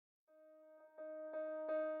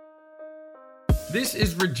This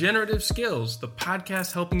is Regenerative Skills, the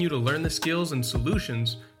podcast helping you to learn the skills and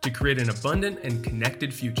solutions to create an abundant and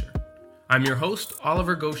connected future. I'm your host,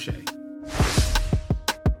 Oliver Gaucher.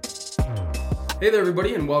 Hey there,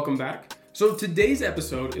 everybody, and welcome back. So today's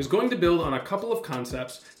episode is going to build on a couple of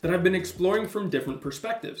concepts that I've been exploring from different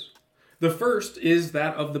perspectives. The first is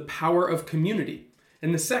that of the power of community,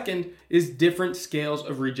 and the second is different scales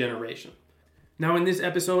of regeneration. Now in this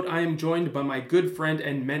episode, I am joined by my good friend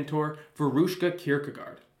and mentor, Weruschca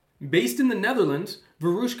Kirkegaard. Based in the Netherlands,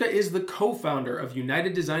 Weruschca is the co-founder of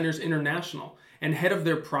United Designers International and head of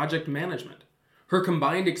their project management. Her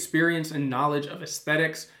combined experience and knowledge of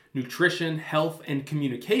aesthetics, nutrition, health, and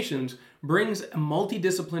communications brings a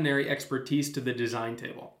multidisciplinary expertise to the design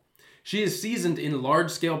table. She is seasoned in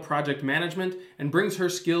large-scale project management and brings her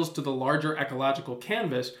skills to the larger ecological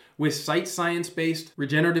canvas with site science-based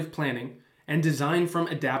regenerative planning and design from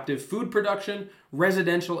adaptive food production,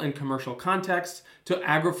 residential and commercial contexts, to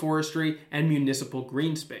agroforestry and municipal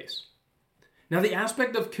green space. Now, the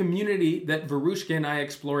aspect of community that Weruschca and I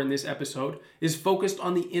explore in this episode is focused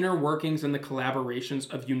on the inner workings and the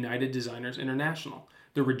collaborations of United Designers International,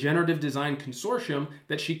 the regenerative design consortium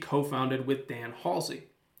that she co-founded with Dan Halsey.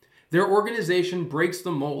 Their organization breaks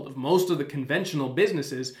the mold of most of the conventional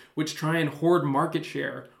businesses which try and hoard market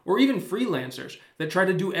share, or even freelancers that try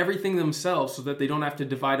to do everything themselves so that they don't have to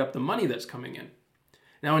divide up the money that's coming in.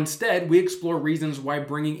 Now instead, we explore reasons why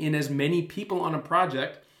bringing in as many people on a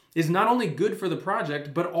project is not only good for the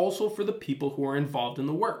project, but also for the people who are involved in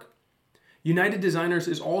the work. United Designers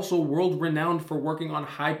is also world-renowned for working on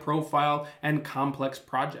high-profile and complex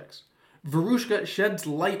projects. Weruschca sheds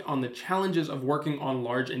light on the challenges of working on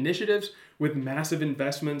large initiatives with massive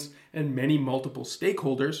investments and many multiple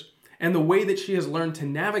stakeholders, and the way that she has learned to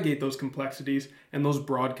navigate those complexities and those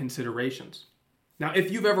broad considerations. Now,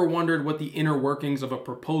 if you've ever wondered what the inner workings of a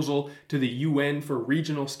proposal to the UN for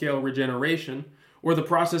regional scale regeneration, or the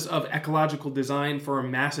process of ecological design for a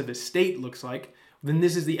massive estate looks like, then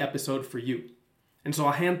this is the episode for you. And so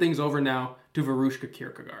I'll hand things over now to Weruschca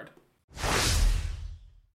Kirkegaard.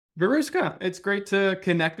 Weruschca, it's great to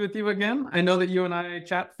connect with you again. I know that you and I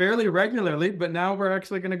chat fairly regularly, but now we're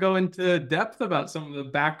actually going to go into depth about some of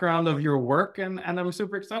the background of your work, and I'm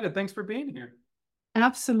super excited. Thanks for being here.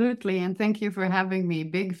 Absolutely, and thank you for having me.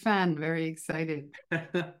 Big fan, very excited.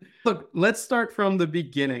 Look, let's start from the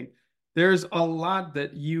beginning. There's a lot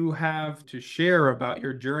that you have to share about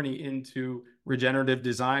your journey into regenerative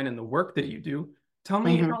design and the work that you do. Tell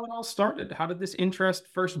me how it all started. How did this interest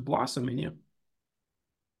first blossom in you?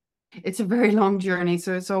 It's a very long journey,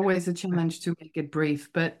 so it's always a challenge to make it brief.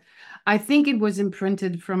 But I think it was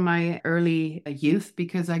imprinted from my early youth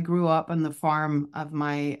because I grew up on the farm of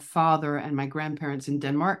my father and my grandparents in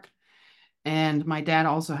Denmark. And my dad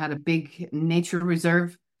also had a big nature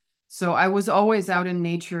reserve. So I was always out in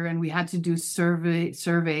nature and we had to do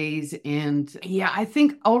surveys. And yeah, I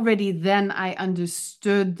think already then I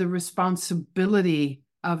understood the responsibility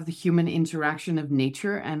of the human interaction of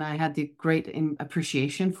nature, and I had the great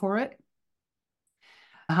appreciation for it.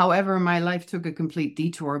 However, my life took a complete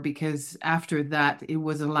detour because after that, it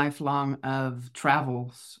was a lifelong of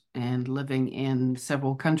travels and living in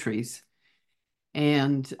several countries.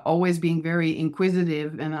 And always being very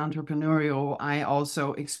inquisitive and entrepreneurial, I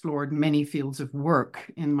also explored many fields of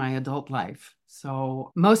work in my adult life.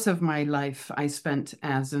 So most of my life I spent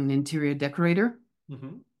as an interior decorator.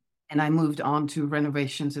 And I moved on to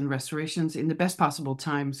renovations and restorations in the best possible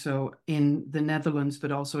time. So in the Netherlands,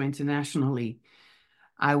 but also internationally,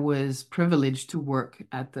 I was privileged to work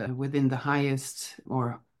within the highest,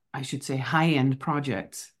 or I should say high-end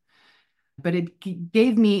projects. But it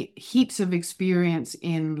gave me heaps of experience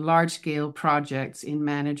in large-scale projects, in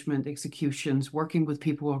management executions, working with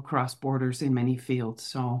people across borders in many fields.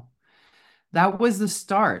 So that was the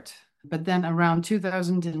start. But then around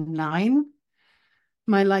 2009,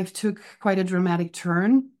 my life took quite a dramatic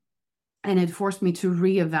turn, and it forced me to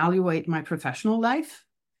reevaluate my professional life.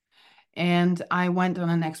 And I went on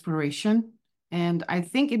an exploration, and I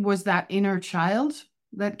think it was that inner child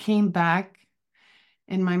that came back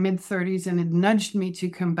in my mid-30s, and it nudged me to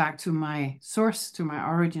come back to my source, to my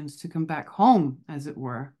origins, to come back home, as it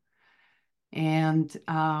were. And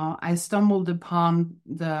I stumbled upon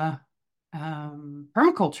the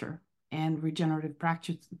permaculture and regenerative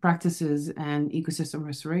practices and ecosystem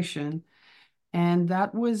restoration. And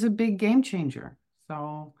that was a big game changer.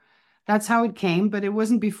 So that's how it came. But it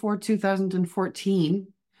wasn't before 2014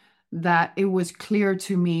 that it was clear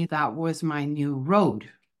to me that was my new road.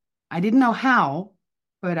 I didn't know how,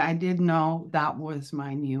 but I did know that was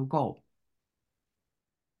my new goal.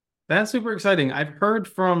 That's super exciting. I've heard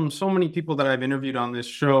from so many people that I've interviewed on this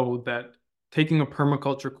show that taking a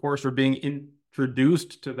permaculture course or being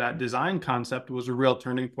introduced to that design concept was a real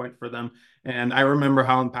turning point for them. And I remember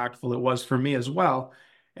how impactful it was for me as well.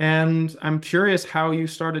 And I'm curious how you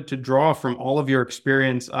started to draw from all of your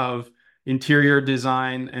experience of interior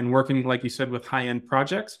design and working, like you said, with high-end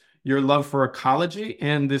projects, your love for ecology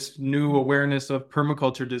and this new awareness of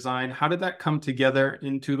permaculture design. How did that come together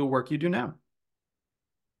into the work you do now?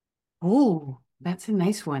 Oh, that's a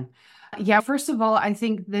nice one. Yeah, first of all, I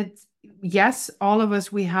think that yes, all of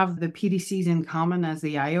us, we have the PDCs in common as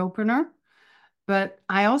the eye opener. But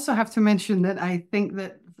I also have to mention that I think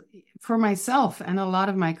that for myself and a lot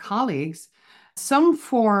of my colleagues, some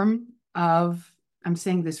form of, I'm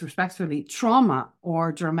saying this respectfully, trauma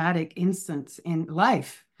or dramatic instance in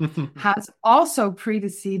life has also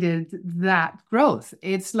preceded that growth.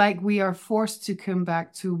 It's like we are forced to come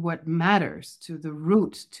back to what matters, to the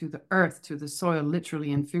root, to the earth, to the soil,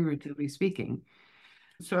 literally and figuratively speaking.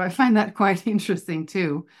 So I find that quite interesting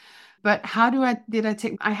too. But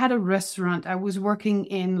I had a restaurant. I was working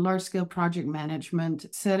in large scale project management,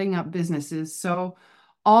 setting up businesses. So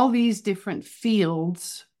all these different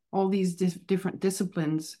fields, all these different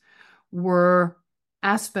disciplines were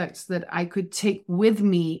aspects that I could take with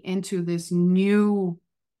me into this new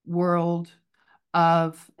world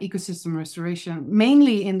of ecosystem restoration,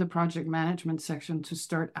 mainly in the project management section to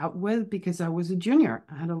start out with, because I was a junior.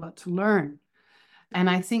 I had a lot to learn. And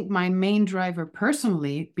I think my main driver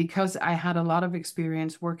personally, because I had a lot of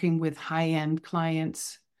experience working with high-end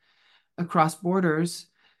clients across borders,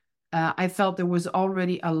 I felt there was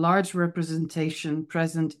already a large representation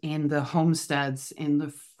present in the homesteads, in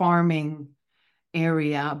the farming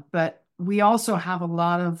area. But we also have a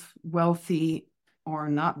lot of wealthy, or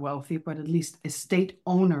not wealthy, but at least estate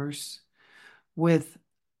owners with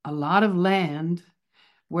a lot of land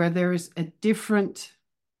where there's a different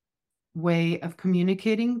way of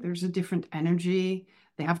communicating. There's a different energy.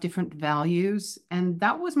 They have different values. And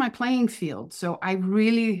that was my playing field. So I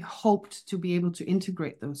really hoped to be able to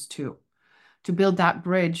integrate those two, to build that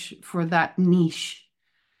bridge for that niche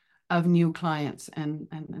of new clients and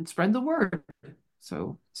spread the word,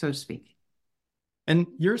 so to speak. And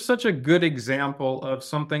you're such a good example of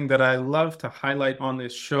something that I love to highlight on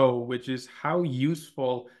this show, which is how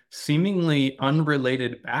useful seemingly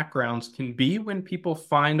unrelated backgrounds can be when people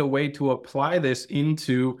find a way to apply this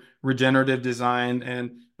into regenerative design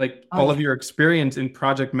and like Oh, all of yeah. your experience in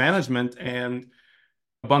project management and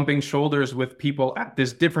bumping shoulders with people at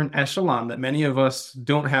this different echelon that many of us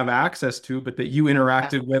don't have access to, but that you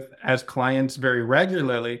interacted with as clients very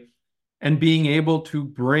regularly, and being able to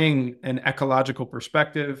bring an ecological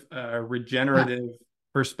perspective, a Yeah. regenerative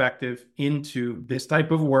perspective into this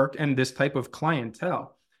type of work and this type of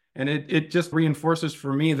clientele. And it just reinforces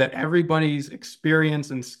for me that everybody's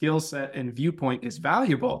experience and skill set and viewpoint is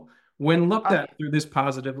valuable when looked Oh, at through this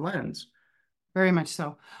positive lens. very much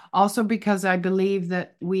so. Also, because I believe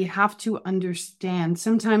that we have to understand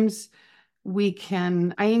sometimes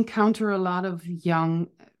I encounter a lot of young,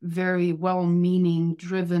 very well-meaning,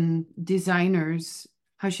 driven designers,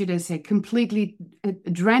 how should I say, completely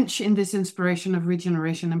drenched in this inspiration of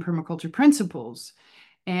regeneration and permaculture principles.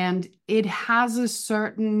 And it has a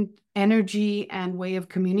certain energy and way of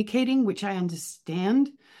communicating, which I understand.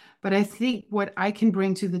 But I think what I can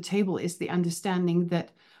bring to the table is the understanding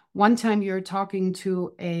that one time you're talking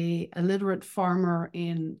to a illiterate farmer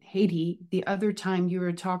in Haiti, the other time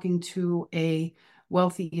you're talking to a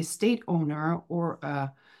wealthy estate owner or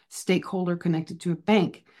a stakeholder connected to a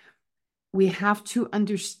bank. We have to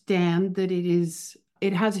understand that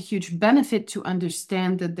it has a huge benefit to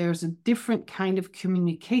understand that there's a different kind of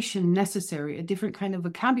communication necessary, a different kind of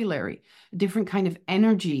vocabulary, a different kind of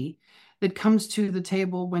energy that comes to the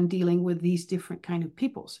table when dealing with these different kind of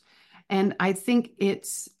peoples. And I think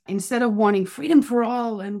it's instead of wanting freedom for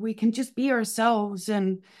all and we can just be ourselves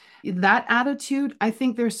and that attitude, I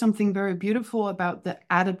think there's something very beautiful about the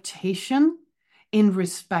adaptation in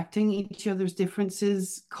respecting each other's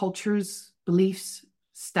differences, cultures, beliefs,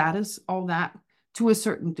 status, all that to a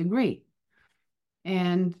certain degree.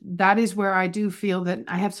 And that is where I do feel that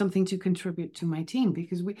I have something to contribute to my team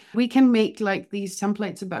because we can make like these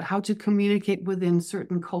templates about how to communicate within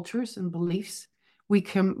certain cultures and beliefs.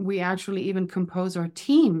 We actually even compose our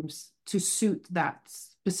teams to suit that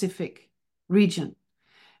specific region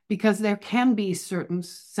because there can be certain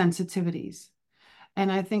sensitivities. And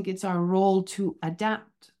I think it's our role to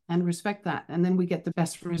adapt and respect that. And then we get the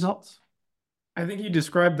best results. I think you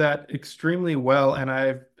described that extremely well, and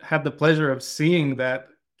I've had the pleasure of seeing that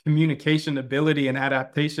communication ability and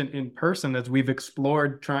adaptation in person as we've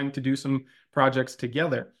explored trying to do some projects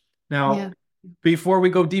together. Now, Yeah. before we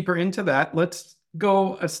go deeper into that, let's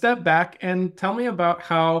go a step back and tell me about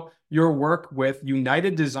how your work with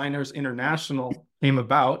United Designers International came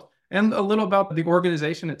about and a little about the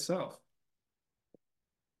organization itself.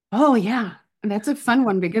 Oh, yeah. That's a fun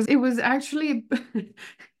one because it was actually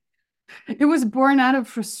it was born out of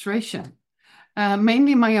frustration,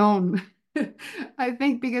 mainly my own. I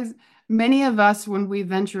think because many of us, when we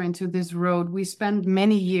venture into this road, we spend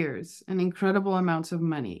many years and incredible amounts of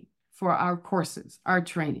money for our courses, our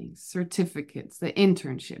trainings, certificates, the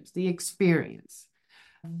internships, the experience.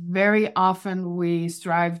 Very often we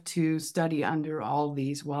strive to study under all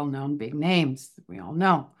these well-known big names that we all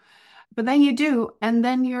know. But then you do, and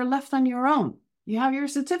then you're left on your own. You have your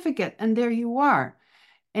certificate, and there you are.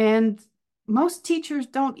 And most teachers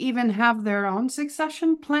don't even have their own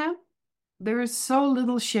succession plan. There is so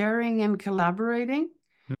little sharing and collaborating.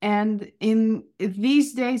 And in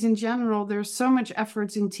these days in general, there's so much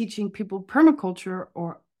efforts in teaching people permaculture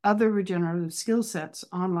or other regenerative skill sets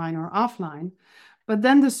online or offline. But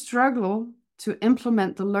then the struggle to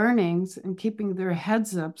implement the learnings and keeping their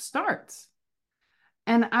heads up starts.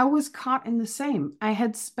 And I was caught in the same. I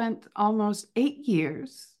had spent almost 8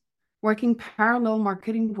 years working parallel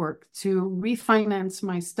marketing work to refinance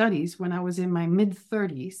my studies when I was in my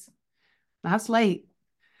mid-30s. That's late.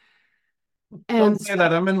 Don't say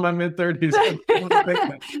that. I'm in my mid-30s.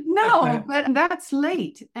 No, but that's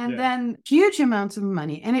late. And then huge amounts of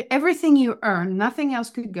money. And everything you earn, nothing else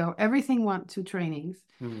could go. Everything went to trainings.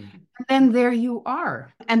 And then there you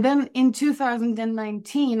are. And then in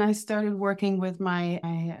 2019, I started working with my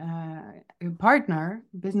partner,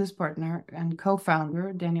 business partner, and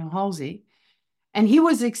co-founder, Dan Halsey. And he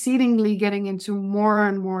was exceedingly getting into more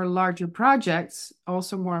and more larger projects,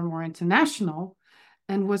 also more and more international,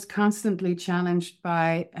 and was constantly challenged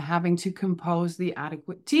by having to compose the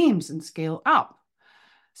adequate teams and scale up.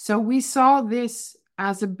 So we saw this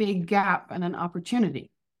as a big gap and an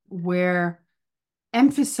opportunity where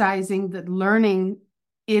emphasizing that learning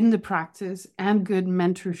in the practice and good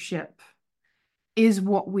mentorship is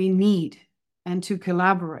what we need, and to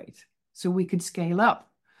collaborate so we could scale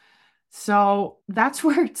up. So that's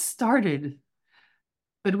where it started.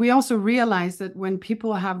 But we also realized that when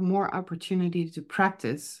people have more opportunity to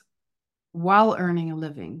practice while earning a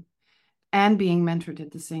living and being mentored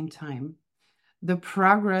at the same time, the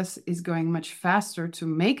progress is going much faster to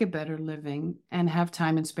make a better living and have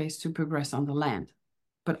time and space to progress on the land,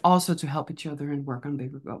 but also to help each other and work on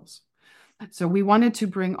bigger goals. So we wanted to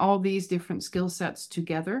bring all these different skill sets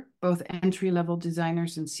together, both entry-level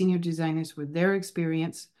designers and senior designers with their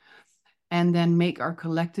experience, and then make our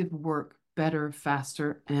collective work better,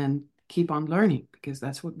 faster, and keep on learning, because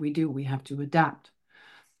that's what we do. We have to adapt.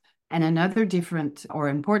 And another different or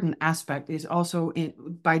important aspect is also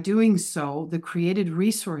by doing so, the created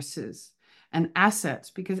resources and assets,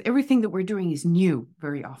 because everything that we're doing is new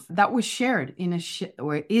very often. That was shared in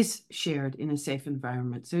or is shared in a safe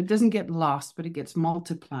environment. So it doesn't get lost, but it gets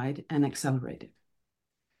multiplied and accelerated.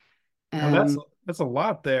 That's a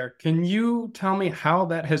lot there. Can you tell me how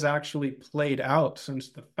that has actually played out since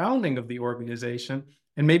the founding of the organization?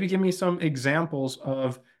 And maybe give me some examples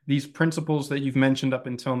of these principles that you've mentioned up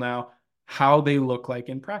until now, how they look like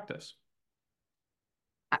in practice.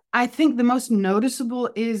 I think the most noticeable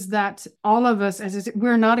is that all of us, as I said,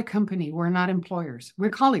 we're not a company, we're not employers, we're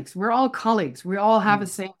colleagues, we're all colleagues, we all have the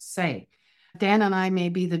same say. Dan and I may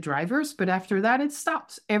be the drivers, but after that, it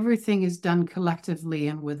stops. Everything is done collectively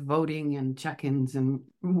and with voting and check-ins and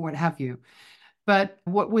what have you. But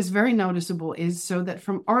what was very noticeable is so that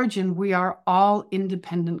from origin, we are all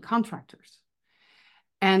independent contractors.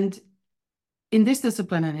 And in this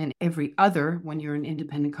discipline and in every other, when you're an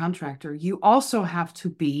independent contractor, you also have to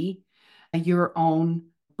be your own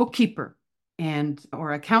bookkeeper and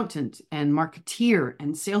or accountant and marketeer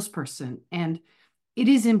and salesperson. And it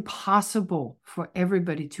is impossible for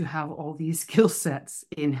everybody to have all these skill sets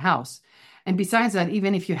in-house. And besides that,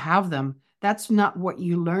 even if you have them, that's not what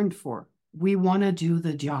you learned for. We want to do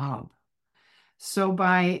the job. So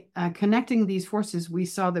by connecting these forces, we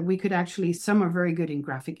saw that we could actually, some are very good in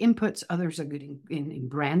graphic inputs, others are good in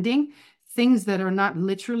branding, things that are not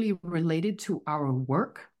literally related to our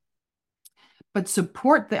work, but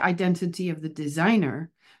support the identity of the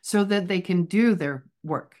designer so that they can do their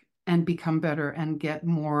work and become better and get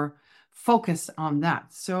more focused on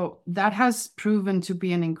that. So that has proven to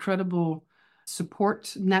be an incredible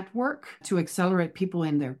support network to accelerate people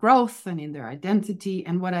in their growth and in their identity.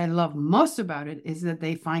 And what I love most about it is that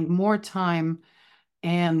they find more time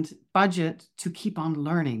and budget to keep on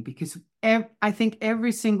learning, because I think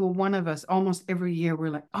every single one of us, almost every year,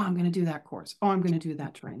 we're like, oh, I'm going to do that course. Oh, I'm going to do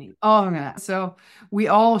that training. Oh, I'm going to. So we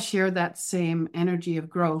all share that same energy of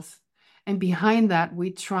growth. And behind that,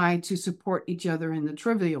 we try to support each other in the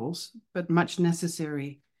trivials, but much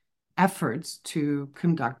necessary efforts to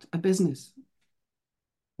conduct a business.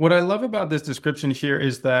 What I love about this description here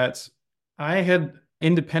is that I had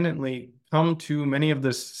independently come to many of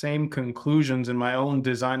the same conclusions in my own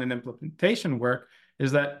design and implementation work,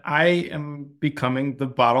 is that I am becoming the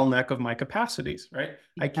bottleneck of my capacities, right?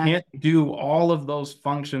 I can't do all of those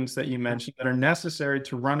functions that you mentioned that are necessary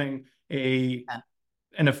to running an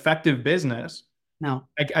effective business. No.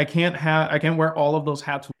 I can't wear all of those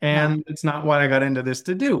hats, and it's not what I got into this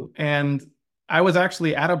to do. And I was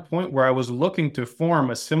actually at a point where I was looking to form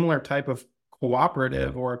a similar type of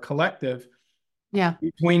cooperative or a collective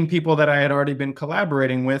between people that I had already been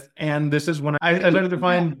collaborating with. And this is when I started to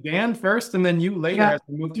find Dan first and then you later as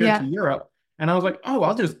we moved here to Europe. And I was like, oh,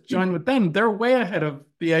 I'll just join with them. They're way ahead of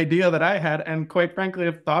the idea that I had. And quite frankly,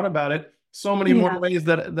 I've thought about it so many more ways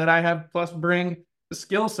that I have, plus bring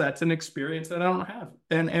skill sets and experience that I don't have.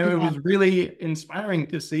 And it was really inspiring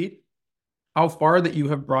to see how far that you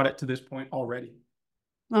have brought it to this point already.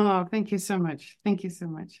 Oh, thank you so much. Thank you so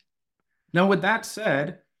much. Now, with that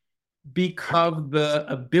said, because of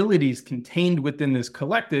the abilities contained within this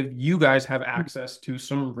collective, you guys have access to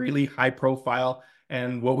some really high profile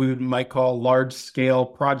and what we might call large scale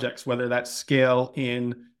projects, whether that's scale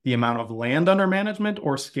in the amount of land under management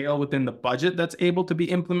or scale within the budget that's able to be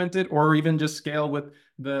implemented, or even just scale with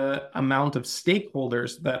the amount of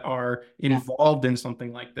stakeholders that are involved in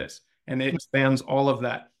something like this. And it spans all of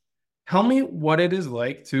that. Tell me what it is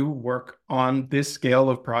like to work on this scale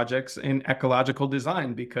of projects in ecological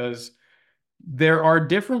design, because there are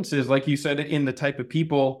differences, like you said, in the type of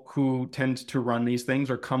people who tend to run these things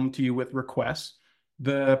or come to you with requests,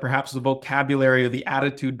 perhaps the vocabulary or the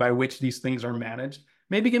attitude by which these things are managed.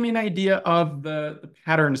 Maybe give me an idea of the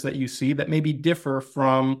patterns that you see that maybe differ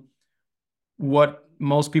from what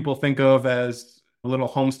most people think of as a little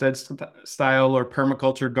homestead style or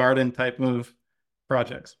permaculture garden type of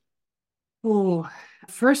projects. Oh,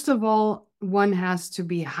 first of all, one has to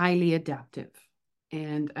be highly adaptive.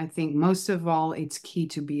 And I think most of all, it's key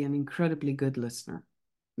to be an incredibly good listener.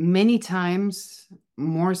 Many times,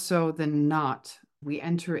 more so than not, we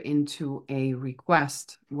enter into a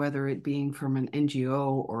request, whether it being from an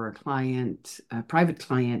NGO or a client, a private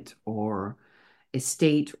client, or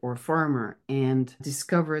estate or farmer, and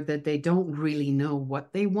discover that they don't really know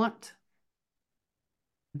what they want.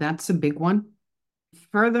 That's a big one.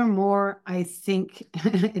 Furthermore, I think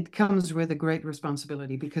it comes with a great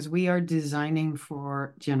responsibility because we are designing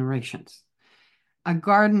for generations. A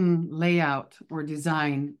garden layout or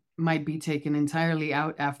design might be taken entirely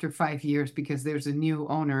out after 5 years because there's a new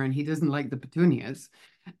owner and he doesn't like the petunias.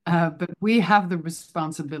 But we have the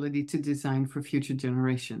responsibility to design for future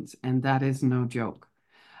generations, and that is no joke.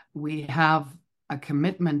 We have a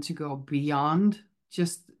commitment to go beyond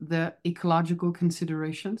just the ecological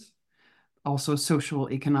considerations, also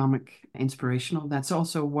social, economic, inspirational. That's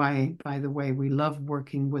also why, by the way, we love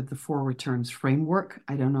working with the 4 returns framework.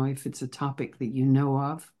 I don't know if it's a topic that you know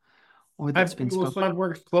of or that's been spoken. So I've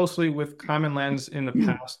worked closely with Common Lands in the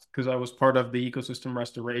past because I was part of the ecosystem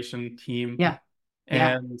restoration team.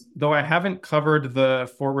 And though I haven't covered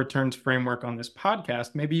the 4 returns framework on this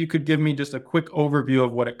podcast, maybe you could give me just a quick overview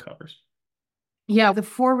of what it covers. Yeah, the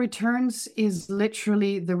 4 returns is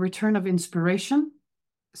literally the return of inspiration.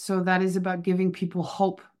 So that is about giving people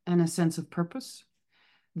hope and a sense of purpose.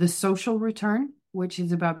 The social return, which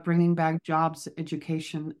is about bringing back jobs,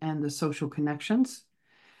 education, and the social connections.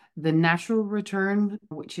 The natural return,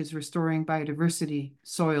 which is restoring biodiversity,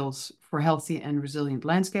 soils for healthy and resilient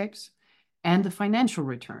landscapes. And the financial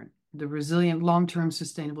return, the resilient long-term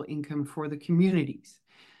sustainable income for the communities.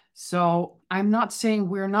 So I'm not saying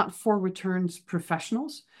we're not 4 returns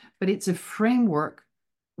professionals, but it's a framework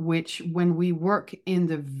which, when we work in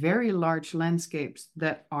the very large landscapes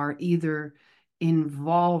that are either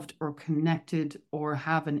involved or connected or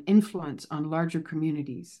have an influence on larger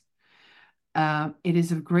communities, it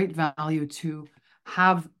is of great value to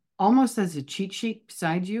have almost as a cheat sheet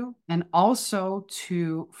beside you, and also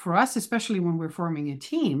to, for us, especially when we're forming a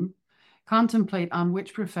team, contemplate on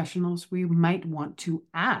which professionals we might want to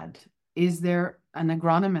add. Is there an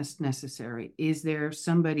agronomist necessary? Is there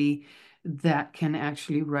somebody that can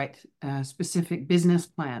actually write specific business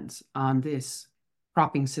plans on this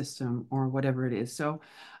cropping system or whatever it is? So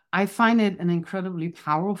I find it an incredibly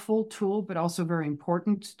powerful tool, but also very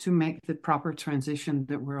important to make the proper transition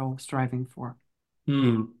that we're all striving for.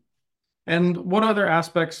 And what other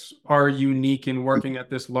aspects are unique in working at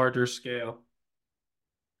this larger scale?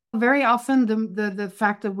 Very often the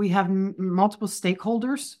fact that we have multiple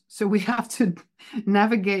stakeholders, so we have to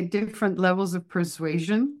navigate different levels of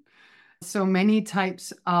persuasion. So many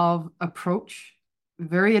types of approach,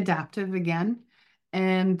 very adaptive again,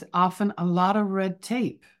 and often a lot of red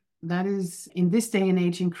tape. That is, in this day and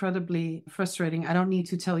age, incredibly frustrating. I don't need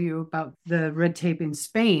to tell you about the red tape in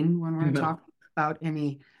Spain when we're No. talking about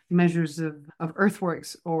any measures of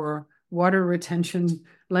earthworks or water retention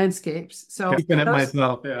landscapes. So Keeping it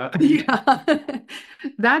myself, yeah. yeah,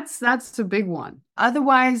 that's a big one.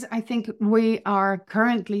 Otherwise, I think we are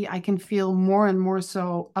currently, I can feel more and more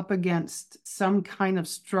so up against some kind of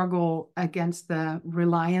struggle against the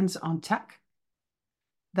reliance on tech.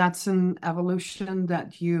 That's an evolution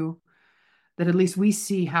that at least we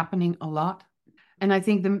see happening a lot. And I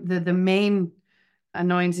think the main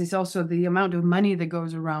annoyance is also the amount of money that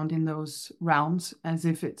goes around in those realms as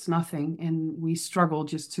if it's nothing, and we struggle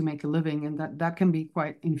just to make a living, and that can be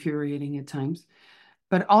quite infuriating at times.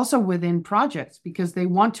 But also within projects, because they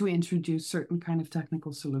want to introduce certain kind of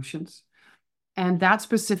technical solutions. And that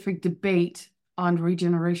specific debate on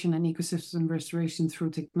regeneration and ecosystem restoration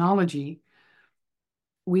through technology,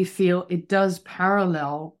 we feel it does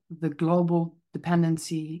parallel the global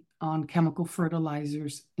dependency on chemical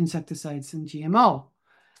fertilizers, insecticides, and GMO.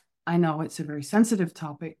 I know it's a very sensitive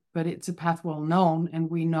topic, but it's a path well known,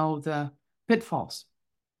 and we know the pitfalls.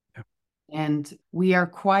 Yep. And we are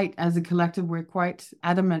quite, as a collective, we're quite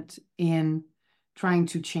adamant in trying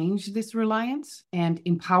to change this reliance and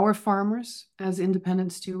empower farmers as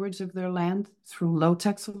independent stewards of their land through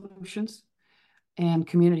low-tech solutions and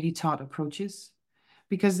community-taught approaches,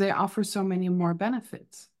 because they offer so many more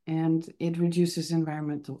benefits. And it reduces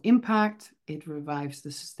environmental impact, it revives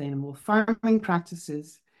the sustainable farming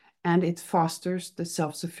practices, and it fosters the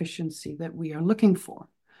self-sufficiency that we are looking for.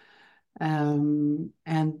 And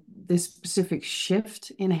this specific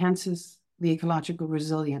shift enhances the ecological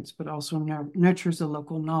resilience, but also nurtures the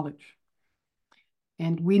local knowledge.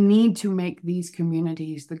 And we need to make these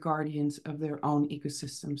communities the guardians of their own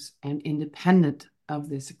ecosystems and independent of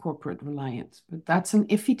this corporate reliance. But that's an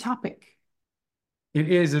iffy topic. It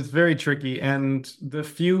is. It's very tricky. And the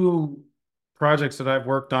few projects that I've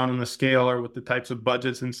worked on the scale or with the types of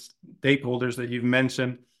budgets and stakeholders that you've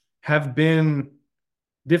mentioned have been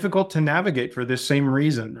difficult to navigate for this same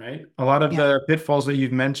reason, right? A lot of the pitfalls that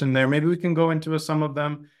you've mentioned there, maybe we can go into some of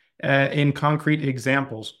them in concrete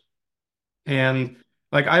examples. And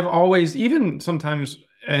like I've always, even sometimes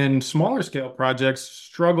in smaller scale projects,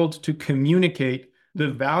 struggled to communicate the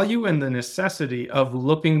value and the necessity of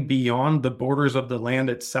looking beyond the borders of the land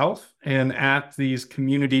itself and at these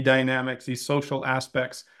community dynamics, these social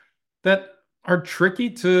aspects that are tricky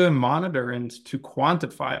to monitor and to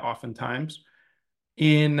quantify oftentimes,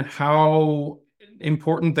 in how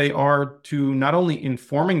important they are to not only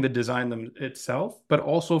informing the design itself, but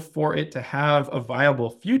also for it to have a viable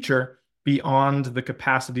future beyond the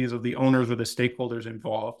capacities of the owners or the stakeholders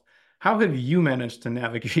involved. How have you managed to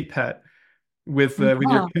navigate that with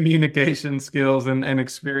your communication skills and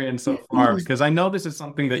experience so far? Because I know this is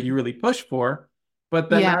something that you really push for, but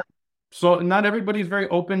then not everybody's very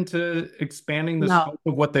open to expanding the scope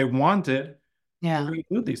of what they wanted to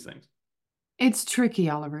include these things. It's tricky,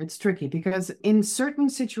 Oliver. It's tricky because in certain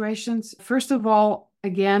situations, first of all,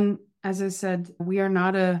 again, as I said, we are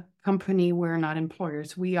not a company, we're not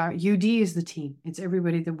employers. UD is the team. It's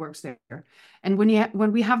everybody that works there. And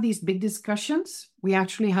when we have these big discussions, we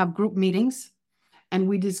actually have group meetings and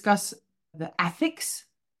we discuss the ethics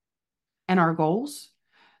and our goals.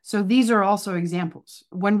 So these are also examples.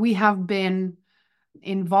 When we have been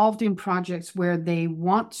involved in projects where they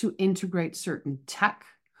want to integrate certain tech,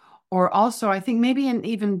 or also, I think maybe an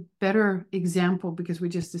even better example, because we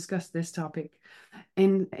just discussed this topic,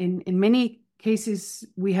 in many cases,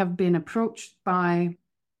 we have been approached by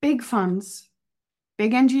big funds,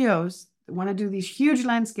 big NGOs that want to do these huge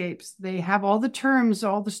landscapes. They have all the terms,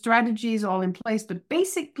 all the strategies all in place, but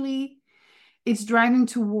basically it's driving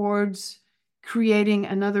towards creating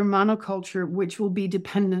another monoculture, which will be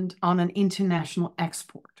dependent on an international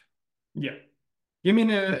export. Yeah. Give me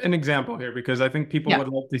an example here, because I think people would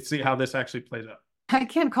love to see how this actually plays out. I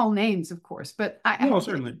can't call names, of course, but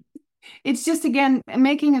certainly. It's just, again,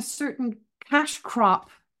 making a certain cash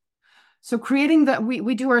crop. So creating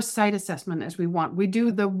we do our site assessment as we want. We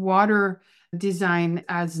do the water design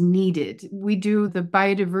as needed. We do the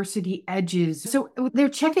biodiversity edges. So they're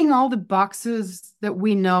checking all the boxes that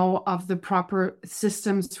we know of the proper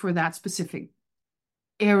systems for that specific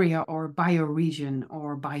area or bioregion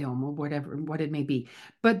or biome or whatever, what it may be.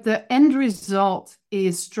 But the end result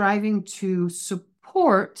is striving to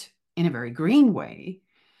support, in a very green way,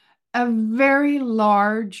 a very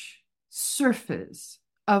large surface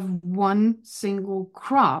of one single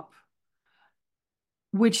crop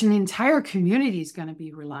which an entire community is going to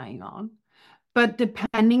be relying on, but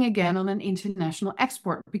depending again on an international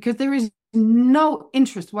export because there is no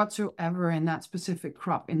interest whatsoever in that specific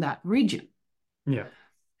crop in that region. Yeah.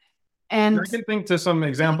 I And can think to some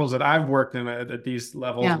examples that I've worked in at these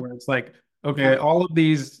levels yeah, where it's like, okay, yeah, all of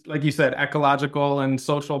these, like you said, ecological and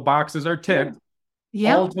social boxes are yeah, ticked,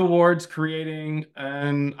 yeah, all towards creating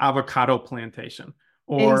an avocado plantation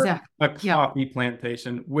or exactly. a Yeah, coffee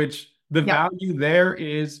plantation, which the yeah, value there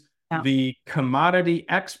is yeah, the commodity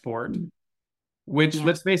export, which yeah,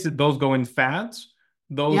 let's face it, those go in fads.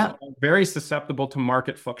 Those yeah, are very susceptible to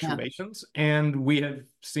market yeah, fluctuations. And we have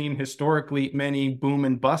seen historically many boom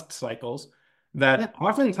and bust cycles that yeah,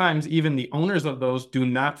 oftentimes even the owners of those do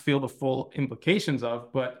not feel the full implications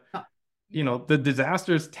of. But the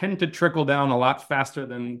disasters tend to trickle down a lot faster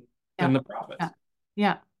than yeah, the yeah, profits.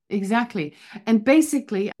 yeah, exactly. And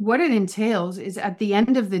basically, what it entails is at the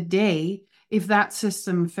end of the day, if that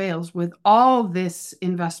system fails with all this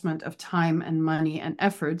investment of time and money and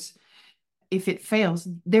efforts, if it fails,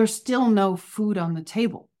 there's still no food on the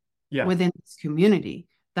table Yeah. within this community.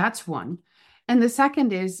 That's one. And the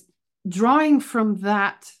second is drawing from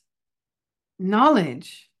that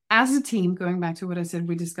knowledge as a team, going back to what I said,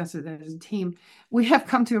 we discussed it as a team, we have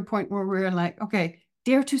come to a point where we're like, okay,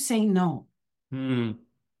 dare to say no. Hmm.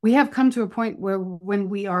 We have come to a point where when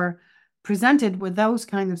we are presented with those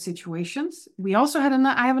kind of situations, we also had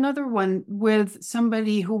I have another one with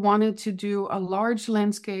somebody who wanted to do a large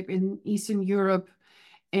landscape in Eastern Europe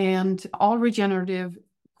and all regenerative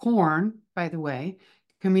corn, by the way,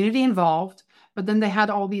 community involved. But then they had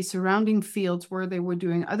all these surrounding fields where they were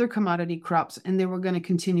doing other commodity crops and they were going to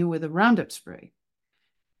continue with a Roundup spray.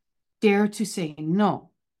 Dare to say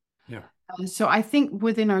no. Yeah. So I think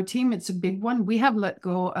within our team, it's a big one. We have let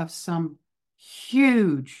go of some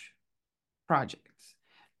huge projects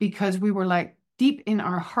because we were like, deep in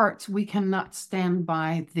our hearts, we cannot stand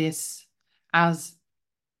by this as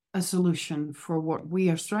a solution for what we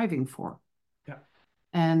are striving for. Yeah.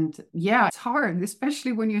 And yeah, it's hard,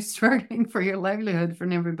 especially when you're struggling for your livelihood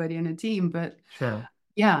from everybody in a team. But Sure.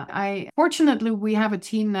 yeah, fortunately we have a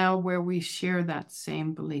team now where we share that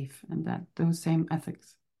same belief and that those same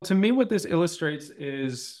ethics. To me, what this illustrates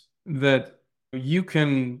is that you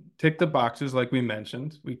can tick the boxes like we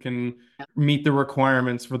mentioned. We can meet the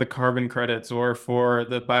requirements for the carbon credits or for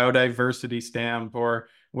the biodiversity stamp or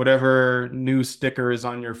whatever new sticker is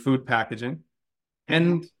on your food packaging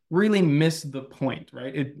and really miss the point,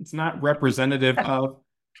 right? It's not representative of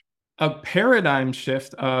a paradigm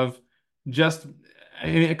shift of just,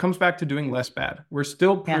 it comes back to doing less bad. We're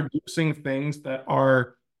still Yeah, producing things that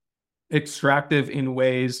are extractive in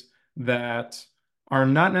ways that are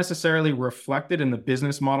not necessarily reflected in the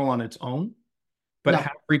business model on its own, but no,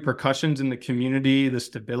 have repercussions in the community, the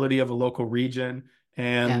stability of a local region,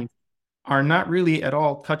 yeah, and are not really at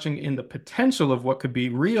all touching in the potential of what could be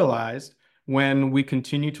realized when we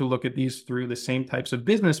continue to look at these through the same types of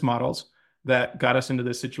business models that got us into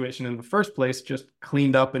this situation in the first place, just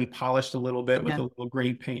cleaned up and polished a little bit with yeah, a little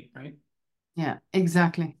green paint, right? yeah,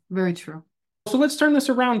 exactly. Very true. So let's turn this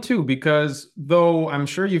around too, because though I'm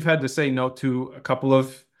sure you've had to say no to a couple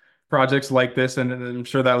of projects like this, and I'm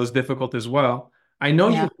sure that was difficult as well. I know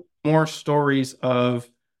you Yeah, have more stories of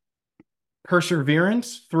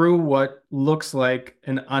perseverance through what looks like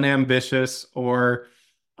an unambitious or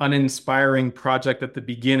uninspiring project at the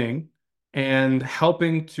beginning and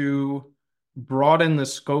helping to broaden the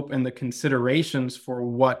scope and the considerations for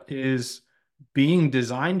what is being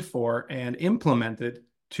designed for and implemented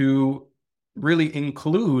to really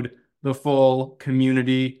include the full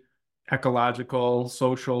community, ecological,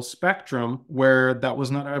 social spectrum where that was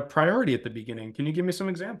not a priority at the beginning. Can you give me some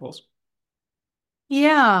examples?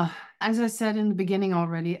 yeah. As I said in the beginning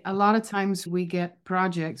already, a lot of times we get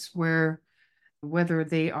projects where whether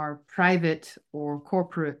they are private or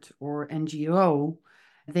corporate or NGO,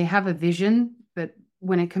 they have a vision, but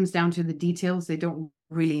when it comes down to the details, they don't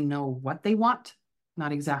really know what they want.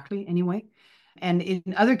 Not exactly, anyway. And in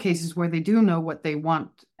other cases where they do know what they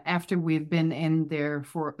want, after we've been in there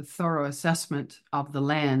for a thorough assessment of the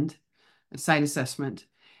land, a site assessment,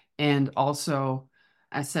 and also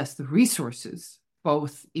assess the resources,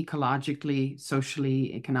 both ecologically,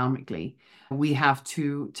 socially, economically, we have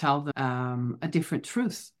to tell them a different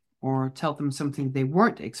truth or tell them something they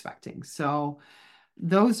weren't expecting. So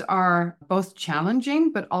those are both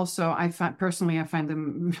challenging, but also I find personally I find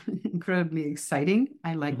them incredibly exciting.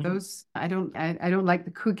 I like Mhm. those. I don't like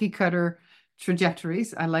the cookie cutter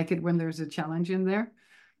trajectories. I like it when there's a challenge in there.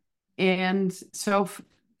 And so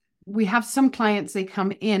We have some clients, they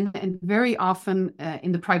come in and very often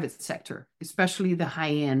in the private sector, especially the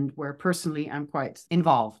high end, where personally I'm quite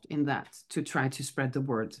involved in that to try to spread the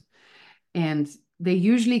word. And they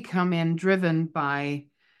usually come in driven by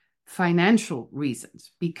financial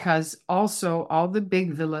reasons, because also all the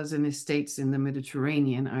big villas and estates in the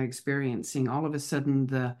Mediterranean are experiencing all of a sudden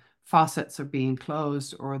the faucets are being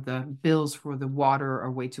closed, or the bills for the water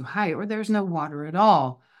are way too high, or there's no water at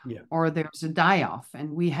all, Yeah. or there's a die-off.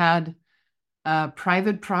 And we had a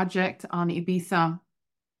private project on Ibiza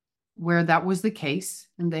where that was the case,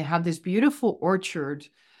 and they had this beautiful orchard,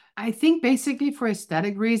 I think basically for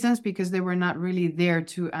aesthetic reasons, because they were not really there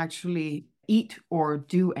to actually eat or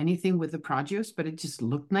do anything with the produce, but it just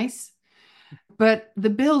looked nice. But the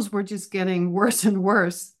bills were just getting worse and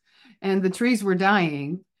worse, and the trees were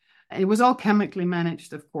dying. It was all chemically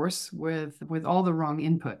managed, of course, with all the wrong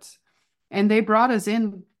inputs. And they brought us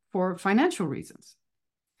in for financial reasons.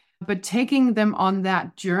 But taking them on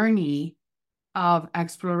that journey of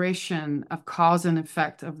exploration of cause and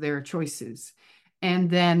effect of their choices. And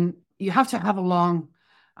then you have to have a long,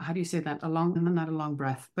 how do you say that? A long, not a long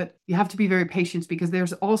breath, but you have to be very patient, because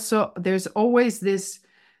there's always this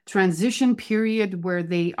transition period where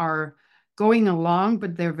they are going along,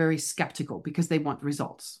 but they're very skeptical because they want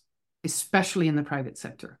results, especially in the private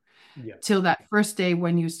sector. Yeah. Till that first day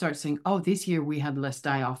when you start saying, oh, this year we had less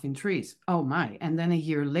die-off in trees. Oh my. And then a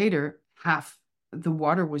year later, half the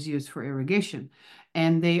water was used for irrigation,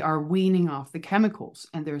 and they are weaning off the chemicals,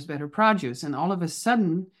 and there's better produce. And all of a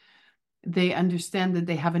sudden, they understand that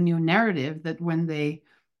they have a new narrative, that when they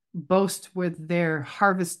boast with their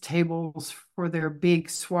harvest tables for their big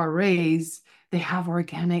soirees, they have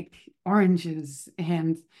organic oranges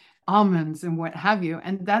and almonds and what have you.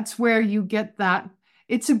 And that's where you get that.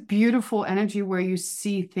 It's a beautiful energy where you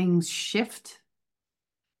see things shift.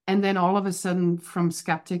 And then all of a sudden, from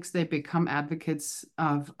skeptics, they become advocates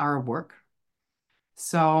of our work.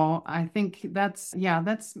 So I think that's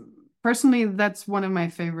personally, that's one of my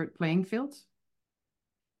favorite playing fields.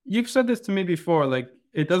 You've said this to me before, like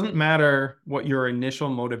it doesn't matter what your initial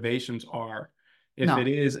motivations are, if it No,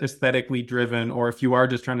 is aesthetically driven or if you are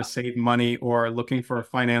just trying to save money or looking for a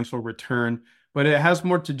financial return, but it has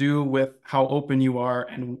more to do with how open you are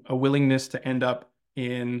and a willingness to end up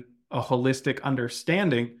in a holistic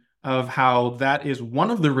understanding of how that is one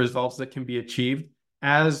of the results that can be achieved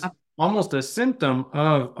as almost a symptom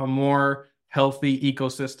of a more healthy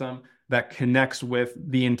ecosystem that connects with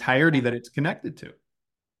the entirety that it's connected to.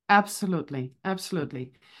 absolutely.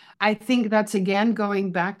 Absolutely. I think that's again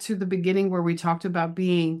going back to the beginning where we talked about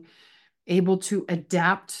being able to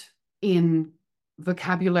adapt in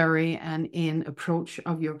vocabulary and in approach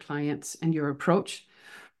of your clients and your approach.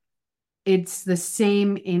 It's the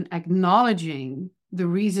same in acknowledging the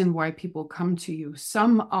reason why people come to you.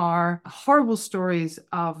 Some are horrible stories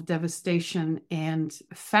of devastation and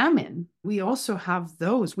famine. We also have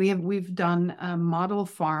those. We've done a model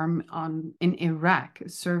farm in Iraq, a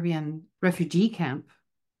Serbian refugee camp.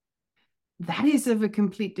 That is of a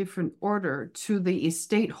complete different order to the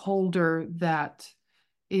estate holder that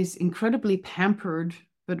is incredibly pampered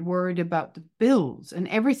but worried about the bills and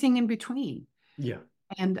everything in between. Yeah.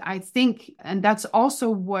 And I think, and that's also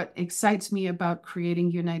what excites me about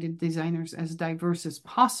creating United Designers as diverse as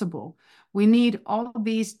possible. We need all of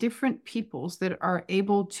these different peoples that are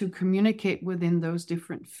able to communicate within those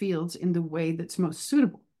different fields in the way that's most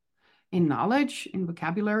suitable, in knowledge, in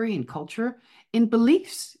vocabulary, in culture, in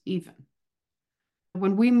beliefs even.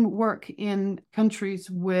 When we work in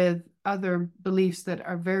countries with other beliefs that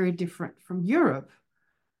are very different from Europe,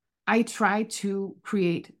 I try to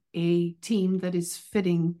create a team that is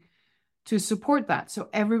fitting to support that, so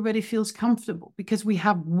everybody feels comfortable, because we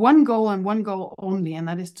have one goal and one goal only, and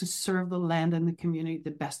that is to serve the land and the community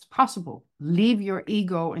the best possible. Leave your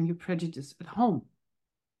ego and your prejudice at home.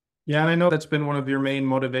 Yeah, and I know that's been one of your main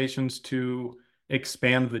motivations to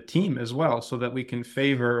expand the team as well, so that we can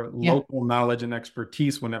favor Yeah. local knowledge and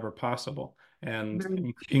expertise whenever possible and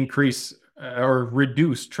Very, increase or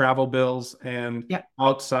reduce travel bills and yeah.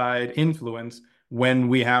 outside influence when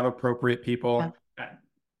we have appropriate Yeah. people.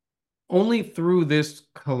 Only through this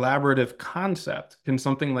collaborative concept can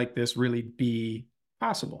something like this really be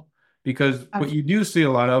possible. Because what you do see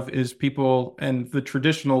a lot of is people, and the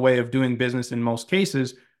traditional way of doing business in most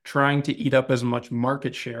cases, trying to eat up as much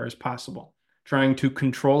market share as possible, trying to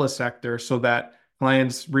control a sector so that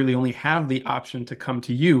clients really only have the option to come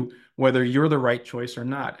to you, whether you're the right choice or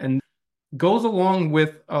not. And goes along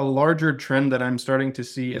with a larger trend that I'm starting to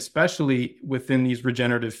see, especially within these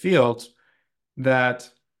regenerative fields, that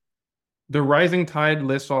the rising tide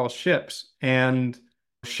lifts all ships, and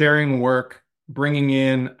sharing work bringing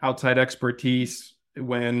in outside expertise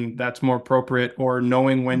when that's more appropriate, or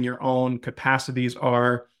knowing when your own capacities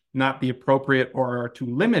are not the appropriate or are too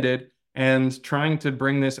limited, and trying to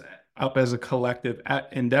bring this up as a collective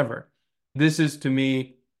endeavor. This is, to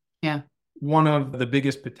me, Yeah. one of the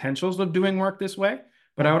biggest potentials of doing work this way.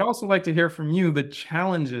 But I Yeah. would also like to hear from you the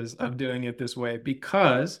challenges of doing it this way,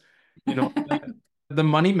 because, you know, the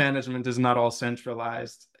money management is not all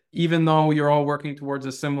centralized. Even though you're all working towards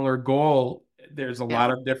a similar goal, there's a Yeah.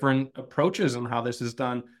 lot of different approaches on how this is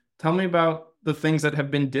done. Tell me about the things that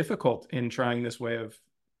have been difficult in trying this way of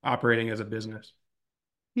operating as a business.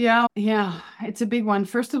 Yeah, yeah, it's a big one.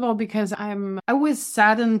 First of all, because I was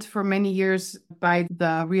saddened for many years by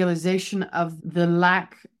the realization of the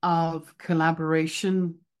lack of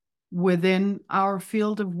collaboration within our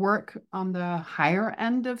field of work on the higher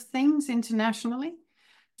end of things internationally,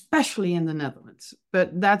 especially in the Netherlands.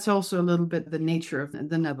 But that's also a little bit the nature of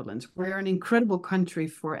the Netherlands. We're an incredible country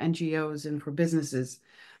for NGOs and for businesses,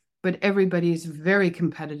 but everybody's very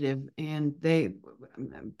competitive, and they,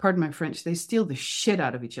 pardon my French, they steal the shit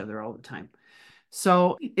out of each other all the time.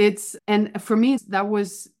 So and for me, that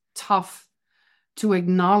was tough to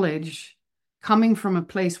acknowledge, coming from a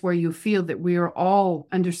place where you feel that we are all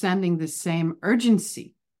understanding the same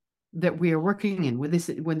urgency that we are working in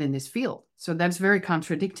within this field. So that's very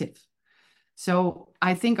contradictory. So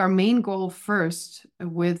I think our main goal first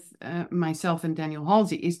with myself and Daniel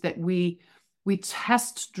Halsey is that we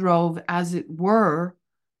test drove, as it were,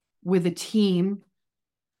 with a team,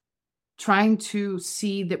 trying to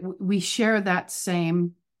see that we share that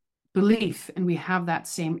same belief and we have that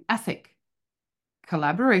same ethic.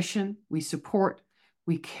 Collaboration, we support,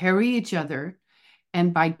 we carry each other,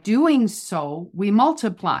 and by doing so, we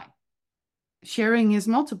multiply. Sharing is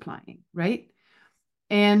multiplying, right?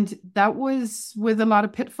 And that was with a lot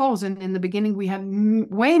of pitfalls. And in the beginning, we had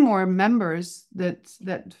way more members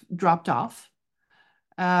that dropped off.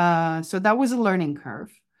 So that was a learning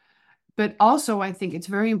curve. But also, I think it's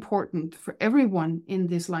very important for everyone in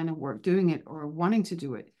this line of work doing it or wanting to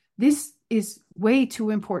do it. This is way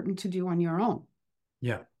too important to do on your own.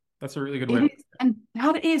 Yeah, that's a really good way. And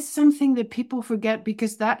that is something that people forget,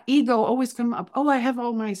 because that ego always comes up. Oh, I have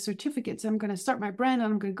all my certificates. I'm going to start my brand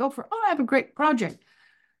and I'm going to go for, oh, I have a great project.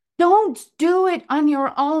 Don't do it on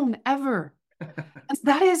your own ever.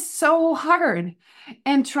 That is so hard.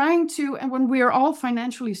 And when we are all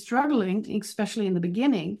financially struggling, especially in the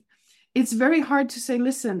beginning, it's very hard to say,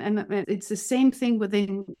 listen, and it's the same thing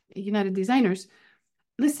within United Designers.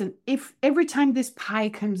 Listen, if every time this pie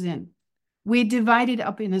comes in, we divide it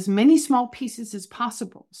up in as many small pieces as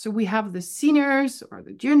possible. So we have the seniors or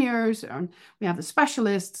the juniors, and we have the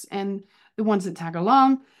specialists and the ones that tag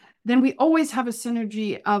along. Then we always have a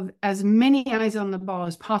synergy of as many eyes on the ball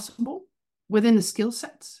as possible within the skill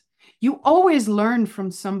sets. You always learn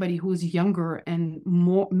from somebody who's younger and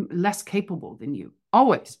less capable than you,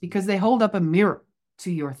 always, because they hold up a mirror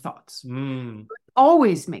to your thoughts. It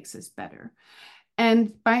always makes us better.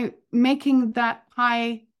 And by making that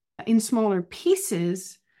pie in smaller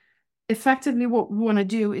pieces, effectively what we want to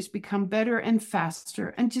do is become better and faster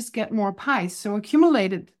and just get more pies. So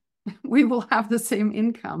accumulated, we will have the same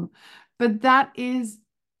income. But that is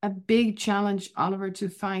a big challenge, Oliver, to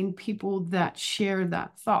find people that share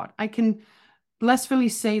that thought. I can blissfully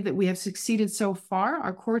say that we have succeeded so far.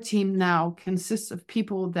 Our core team now consists of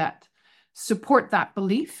people that support that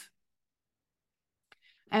belief.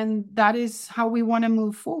 And that is how we want to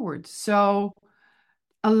move forward. So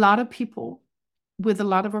a lot of people with a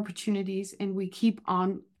lot of opportunities, and we keep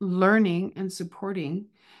on learning and supporting.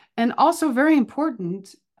 And also, very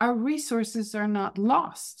important, our resources are not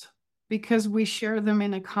lost, because we share them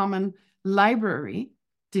in a common library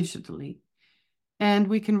digitally. And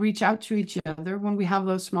we can reach out to each other when we have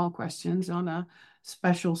those small questions on a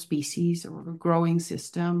special species or a growing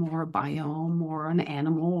system or a biome or an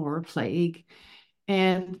animal or a plague.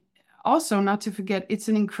 And also, not to forget, it's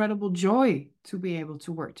an incredible joy to be able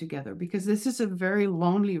to work together, because this is a very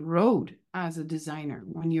lonely road as a designer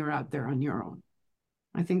when you're out there on your own.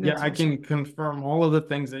 I think that's I can confirm all of the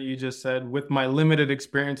things that you just said. With my limited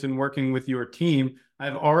experience in working with your team,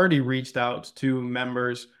 I've already reached out to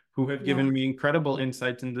members who have given me incredible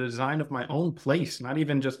insights in the design of my own place, not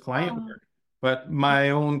even just client work, but my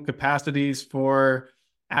own capacities for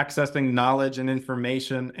accessing knowledge and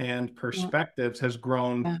information and perspectives has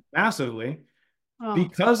grown massively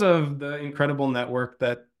because of the incredible network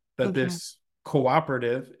that this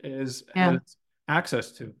cooperative has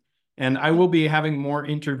access to. And I will be having more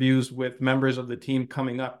interviews with members of the team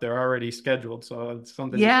coming up. They're already scheduled, so it's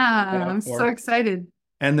something. I'm so excited.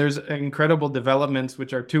 And there's incredible developments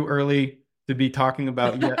which are too early to be talking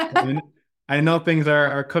about yet. I know things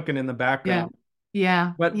are cooking in the Yeah. background.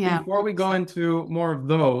 Yeah. But Yeah. before we go into more of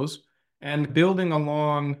those and building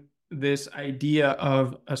along this idea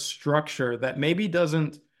of a structure that maybe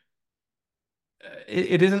doesn't,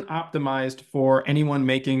 it isn't optimized for anyone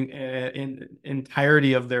making an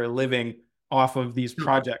entirety of their living off of these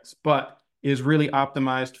projects, but is really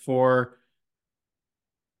optimized for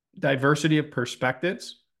diversity of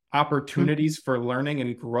perspectives, Mhm. opportunities for learning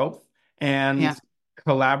and growth, and Yeah.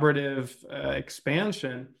 collaborative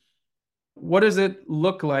expansion. What does it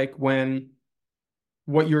look like when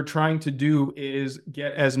what you're trying to do is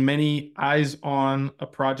get as many eyes on a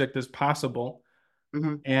project as possible?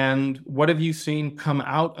 Mhm. And what have you seen come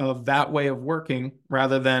out of that way of working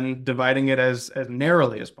rather than dividing it as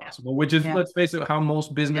narrowly as possible, which is, Yeah. let's face it, how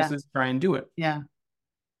most Yeah. businesses try and do it. Yeah.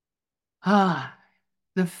 Ah,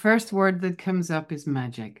 the first word that comes up is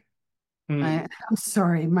magic. Hmm. I'm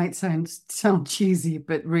sorry, it might sound cheesy,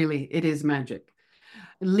 but really, it is magic.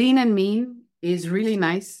 Lean and mean is really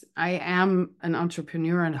nice. I am an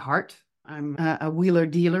entrepreneur at heart. I'm a wheeler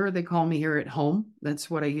dealer. They call me here at home. That's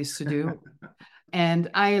what I used to do. And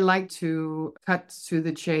I like to cut to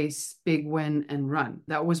the chase, big win, and run.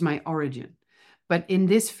 That was my origin. But in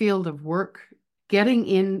this field of work, getting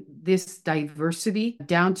in this diversity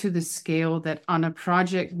down to the scale that on a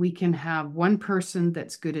project, we can have one person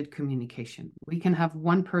that's good at communication. We can have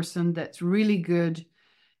one person that's really good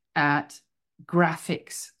at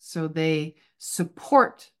graphics. So they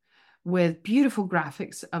support with beautiful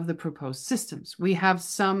graphics of the proposed systems. We have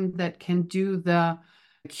some that can do the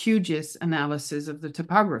QGIS analysis of the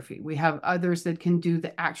topography. We have others that can do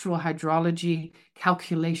the actual hydrology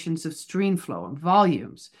calculations of stream flow and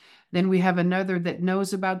volumes. Then we have another that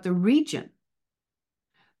knows about the region.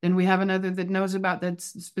 Then we have another that knows about that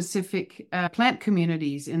specific plant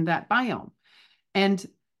communities in that biome. And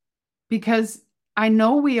because I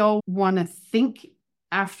know we all want to think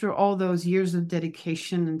after all those years of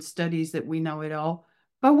dedication and studies that we know it all,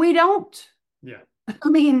 but we don't. Yeah. I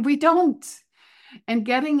mean, we don't. And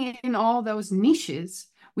getting in all those niches,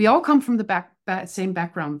 we all come from the same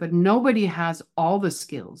background, but nobody has all the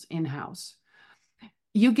skills in-house.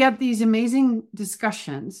 You get these amazing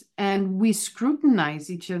discussions, and we scrutinize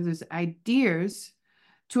each other's ideas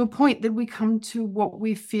to a point that we come to what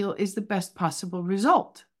we feel is the best possible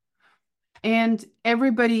result. And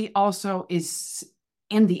everybody also is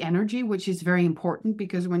in the energy, which is very important,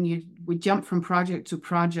 because when we jump from project to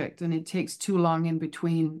project and it takes too long in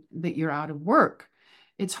between that you're out of work,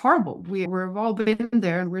 it's horrible. We've all been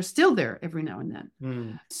there and we're still there every now and then.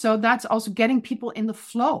 Hmm. So that's also getting people in the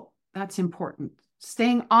flow. That's important.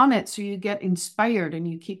 Staying on it so you get inspired and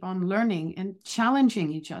you keep on learning and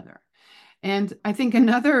challenging each other. And I think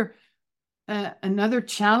another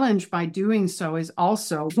challenge by doing so is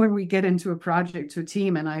also when we get into a project to a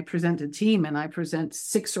team and I present a team and I present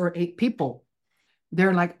 6 or 8 people,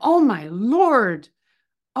 they're like, oh my Lord,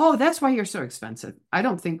 oh, that's why you're so expensive. I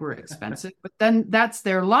don't think we're expensive, but then that's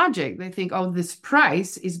their logic. They think, oh, this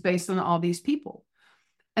price is based on all these people.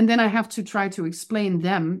 And then I have to try to explain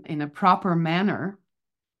them in a proper manner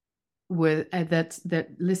with that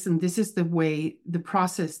listen, this is the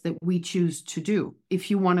process that we choose to do. If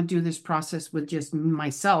you want to do this process with just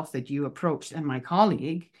myself that you approached and my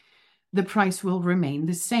colleague, the price will remain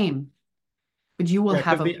the same, but you will Yeah,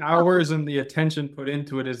 have because the hours and the attention put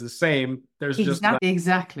into it is the same. There's just less.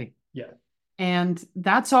 Exactly. Yeah. And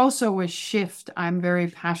that's also a shift I'm very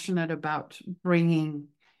passionate about bringing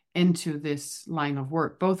into this line of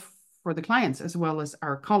work, both for the clients as well as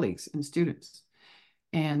our colleagues and students.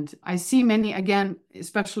 And I see many, again,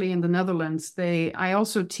 especially in the Netherlands, I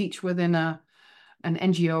also teach within an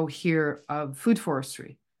NGO here of food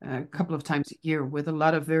forestry a couple of times a year with a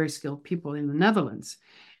lot of very skilled people in the Netherlands.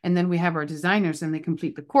 And then we have our designers and they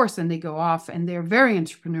complete the course and they go off and they're very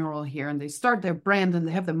entrepreneurial here and they start their brand and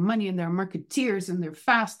they have the money and they're marketeers and they're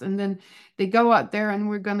fast. And then they go out there and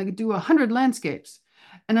we're going to do 100 landscapes.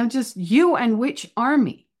 And I'm just, you and which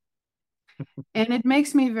army? And it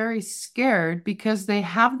makes me very scared because they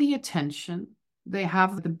have the attention, they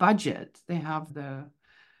have the budget, they have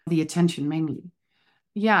the attention mainly.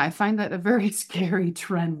 Yeah, I find that a very scary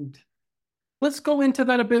trend. Let's go into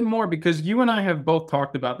that a bit more because you and I have both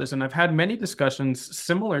talked about this, and I've had many discussions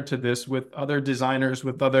similar to this with other designers,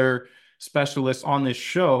 with other specialists on this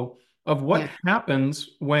show of what Yeah, happens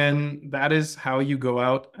when that is how you go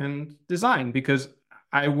out and design. Because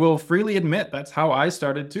I will freely admit that's how I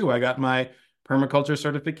started too. I got my permaculture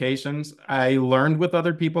certifications. I learned with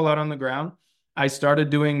other people out on the ground. I started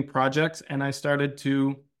doing projects and I started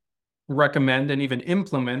to recommend and even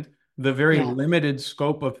implement the very yeah, limited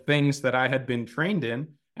scope of things that I had been trained in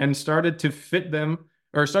and started to fit them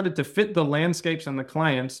or started to fit the landscapes and the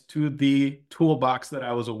clients to the toolbox that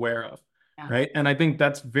I was aware of. Yeah. Right. And I think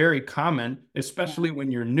that's very common, Yeah. especially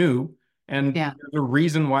when you're new. And Yeah. the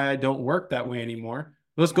reason why I don't work that way anymore.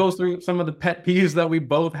 Let's Yeah. go through some of the pet peeves that we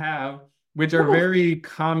both have, which are Woo. very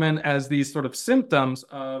common as these sort of symptoms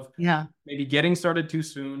of Yeah. maybe getting started too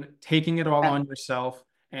soon, taking it all Yeah. on yourself,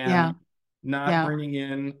 Yeah. and not Yeah. bringing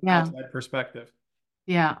in Yeah. outside perspective.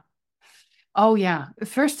 Yeah. Oh, yeah.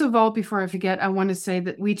 First of all, before I forget, I want to say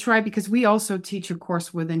that we try because we also teach a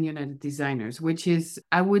course within United Designers, which is,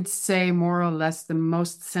 I would say, more or less the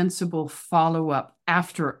most sensible follow-up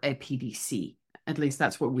after a PDC. At least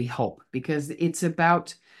that's what we hope, because it's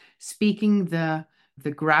about speaking the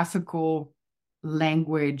graphical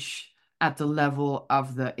language at the level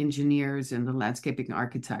of the engineers and the landscaping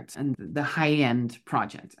architects and the high-end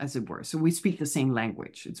project, as it were. So we speak the same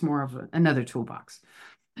language. It's more of another toolbox.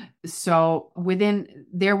 So within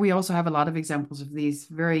there, we also have a lot of examples of these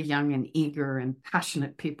very young and eager and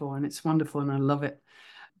passionate people, and it's wonderful and I love it.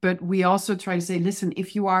 But we also try to say, listen,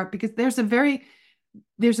 if you are, because there's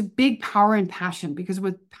a big power in passion, because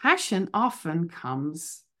with passion often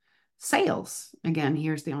comes sales. Again,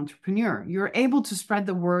 here's the entrepreneur. You're able to spread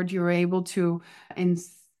the word, you're able to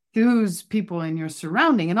enthuse people in your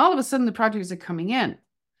surrounding, and all of a sudden the projects are coming in.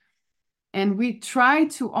 And we try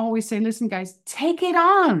to always say, listen, guys, take it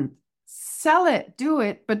on, sell it, do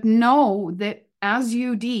it, but know that as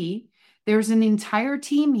UD, there's an entire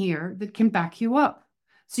team here that can back you up.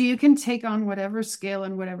 So you can take on whatever scale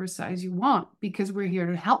and whatever size you want, because we're here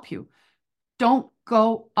to help you. Don't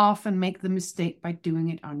go off and make the mistake by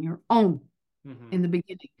doing it on your own in the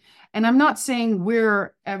beginning. And I'm not saying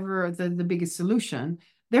we're ever the biggest solution.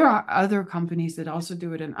 There are other companies that also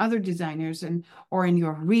do it, and other designers or in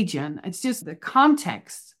your region. It's just the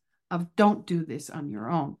context of don't do this on your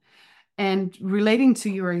own. And relating to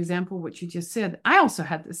your example, what you just said, I also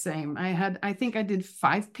had the same. I think I did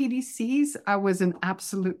 5 PDCs. I was an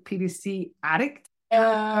absolute PDC addict.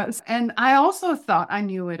 And I also thought I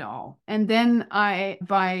knew it all. And then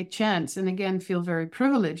by chance, and again, feel very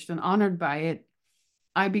privileged and honored by it,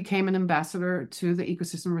 I became an ambassador to the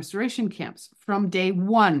ecosystem restoration camps from day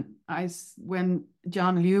one. When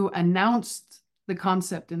John Liu announced the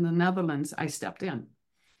concept in the Netherlands, I stepped in.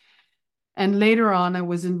 And later on, I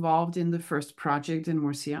was involved in the first project in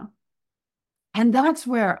Murcia. And that's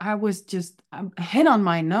where I was just head on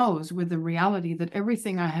my nose with the reality that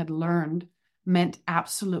everything I had learned meant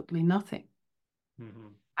absolutely nothing.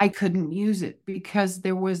 I couldn't use it because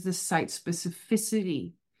there was the site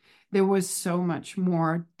specificity. There was so much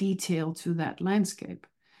more detail to that landscape.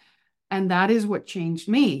 And that is what changed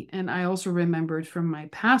me. And I also remembered from my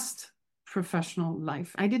past professional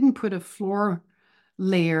life, I didn't put a floor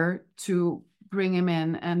layer to bring him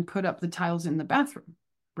in and put up the tiles in the bathroom,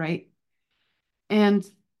 right? And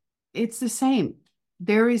it's the same.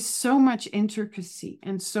 There is so much intricacy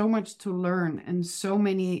and so much to learn and so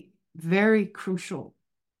many very crucial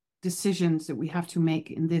decisions that we have to make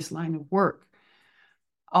in this line of work.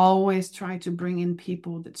 Always try to bring in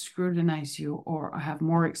people that scrutinize you or have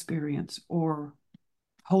more experience or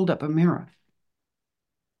hold up a mirror.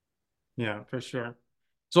 Yeah, for sure.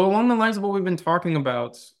 So along the lines of what we've been talking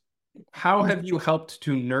about, how have you helped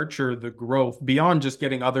to nurture the growth beyond just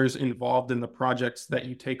getting others involved in the projects that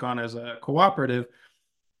you take on as a cooperative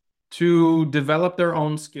to develop their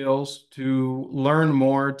own skills, to learn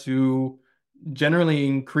more, to generally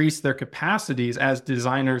increase their capacities as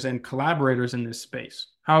designers and collaborators in this space?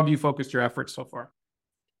 How have you focused your efforts so far?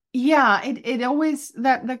 Yeah, it always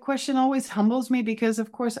that question always humbles me because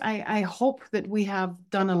of course I hope that we have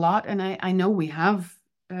done a lot, and I know we have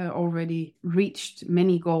already reached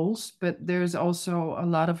many goals, but there's also a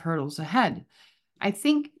lot of hurdles ahead. I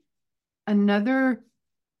think another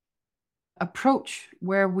approach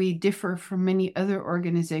where we differ from many other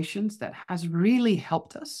organizations that has really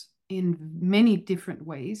helped us in many different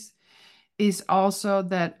ways is also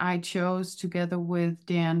that I chose together with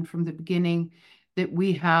Dan from the beginning that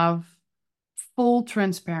we have full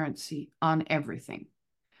transparency on everything.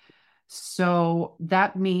 So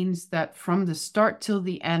that means that from the start till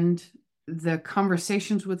the end, the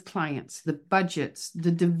conversations with clients, the budgets,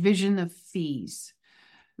 the division of fees,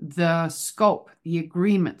 the scope, the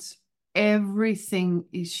agreements, everything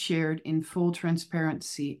is shared in full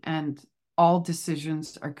transparency and all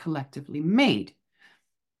decisions are collectively made.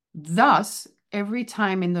 Thus, every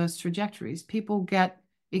time in those trajectories, people get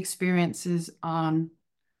experiences on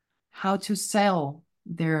how to sell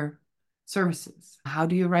their services. How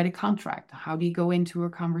do you write a contract? How do you go into a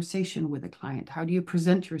conversation with a client? How do you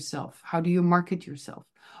present yourself? How do you market yourself?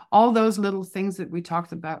 All those little things that we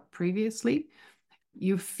talked about previously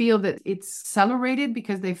You feel that it's accelerated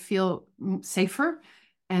because they feel safer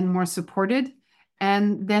and more supported.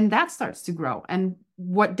 And then that starts to grow. And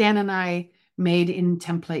what Dan and I made in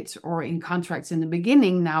templates or in contracts in the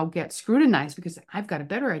beginning now gets scrutinized because I've got a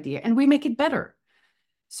better idea and we make it better.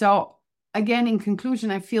 So again, in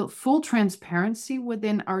conclusion, I feel full transparency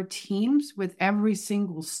within our teams with every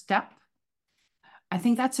single step. I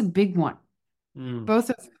think that's a big one, both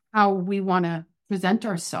of how we want to present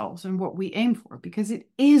ourselves and what we aim for, because it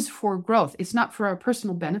is for growth. It's not for our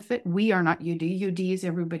personal benefit. We are not UD. UD is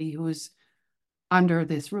everybody who is under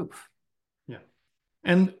this roof. Yeah.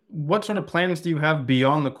 And what sort of plans do you have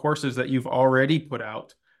beyond the courses that you've already put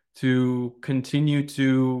out to continue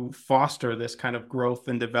to foster this kind of growth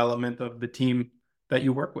and development of the team that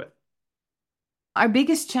you work with? Our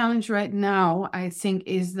biggest challenge right now, I think,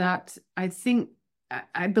 is that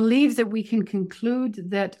I believe that we can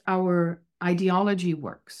conclude that our ideology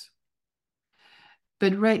works.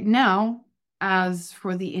 But right now, as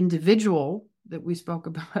for the individual that we spoke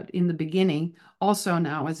about in the beginning, also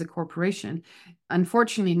now as a corporation,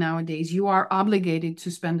 unfortunately nowadays, you are obligated to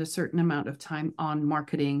spend a certain amount of time on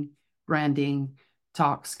marketing, branding,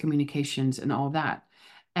 talks, communications, and all that.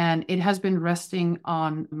 And it has been resting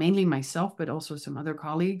on mainly myself, but also some other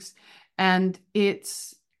colleagues. And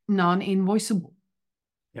it's non-invoiceable.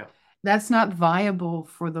 Yeah. That's not viable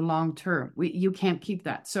for the long term. You can't keep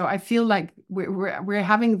that. So I feel like we're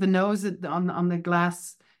having the nose on the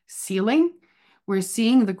glass ceiling. We're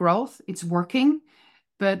seeing the growth. It's working.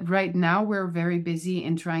 But right now we're very busy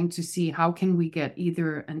in trying to see how can we get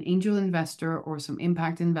either an angel investor or some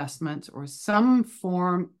impact investments or some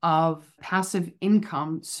form of passive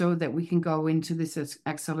income so that we can go into this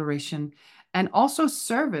acceleration and also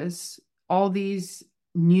service all these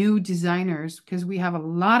new designers, because we have a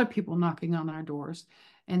lot of people knocking on our doors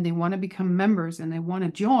and they want to become members and they want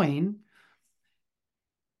to join.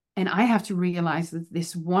 And I have to realize that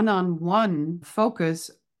this one-on-one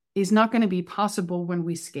focus is not going to be possible when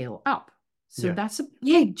we scale up. So that's a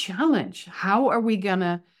big challenge. How are we going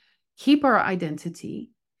to keep our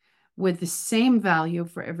identity with the same value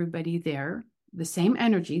for everybody there, the same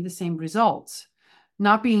energy, the same results,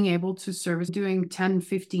 not being able to service doing 10,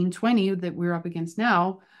 15, 20 that we're up against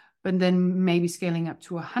now, but then maybe scaling up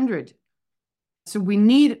to 100. So we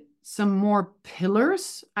need some more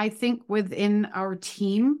pillars, I think, within our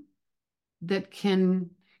team that can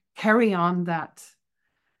carry on that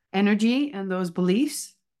energy and those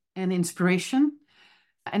beliefs and inspiration.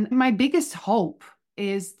 And my biggest hope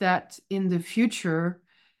is that in the future,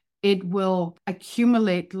 it will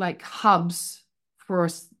accumulate like hubs for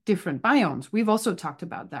different biomes. We've also talked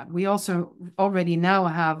about that. We also already now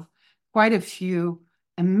have quite a few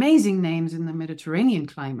amazing names in the Mediterranean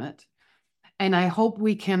climate. And I hope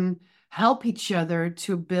we can help each other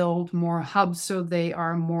to build more hubs so they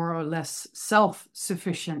are more or less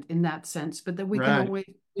self-sufficient in that sense, but that we can always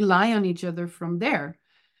rely on each other from there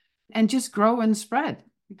and just grow and spread,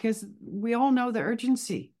 because we all know the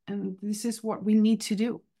urgency and this is what we need to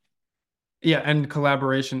do. Yeah, and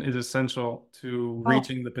collaboration is essential to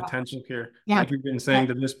reaching the potential here, like you've been saying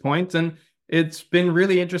to this point. And it's been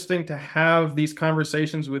really interesting to have these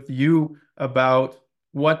conversations with you about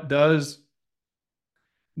what does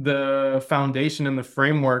the foundation and the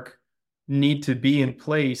framework need to be in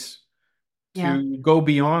place to go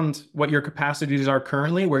beyond what your capacities are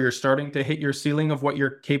currently, where you're starting to hit your ceiling of what you're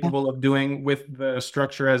capable of doing with the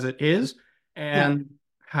structure as it is, and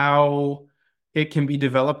how it can be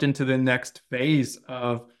developed into the next phase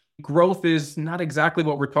of growth. Is not exactly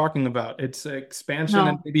what we're talking about. It's expansion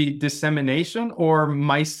and maybe dissemination or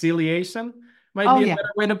myceliation might be a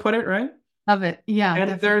better way to put it, right? Love it. Yeah.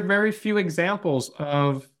 And there are very few examples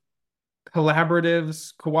of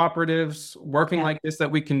collaboratives, cooperatives working like this that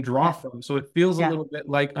we can draw from. So it feels a little bit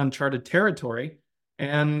like uncharted territory.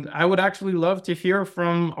 And I would actually love to hear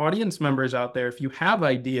from audience members out there if you have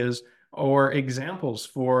ideas or examples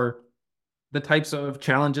for the types of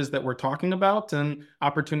challenges that we're talking about and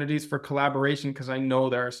opportunities for collaboration, because I know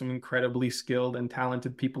there are some incredibly skilled and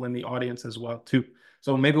talented people in the audience as well too.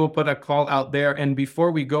 So maybe we'll put a call out there. And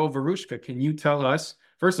before we go, Weruschca, can you tell us,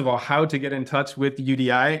 first of all, how to get in touch with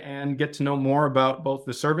UDI and get to know more about both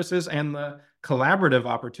the services and the collaborative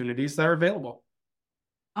opportunities that are available?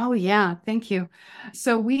 Oh, yeah. Thank you.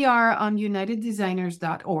 So we are on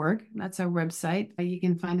uniteddesigners.org. That's our website. You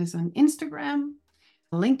can find us on Instagram,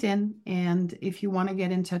 LinkedIn. And if you want to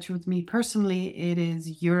get in touch with me personally, it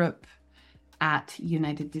is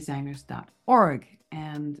europe@uniteddesigners.org.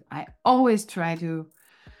 And I always try to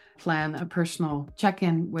plan a personal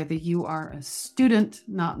check-in, whether you are a student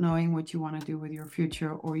not knowing what you want to do with your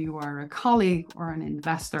future, or you are a colleague or an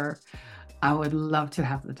investor. I would love to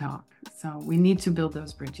have the talk. So we need to build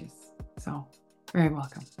those bridges. So very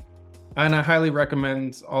welcome. And I highly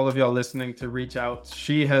recommend all of y'all listening to reach out.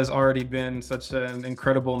 She has already been such an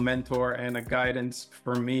incredible mentor and a guidance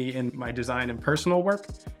for me in my design and personal work.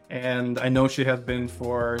 And I know she has been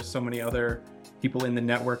for so many other people in the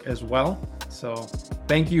network as well. So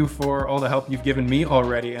thank you for all the help you've given me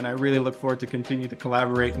already. And I really look forward to continue to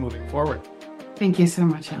collaborate moving forward. Thank you so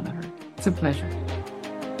much, Oliver. It's a pleasure.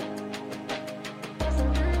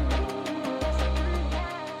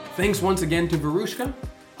 Thanks once again to Weruschca.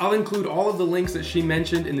 I'll include all of the links that she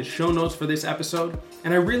mentioned in the show notes for this episode,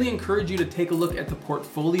 and I really encourage you to take a look at the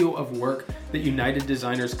portfolio of work that United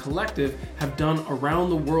Designers Collective have done around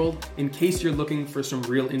the world in case you're looking for some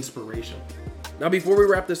real inspiration. Now, before we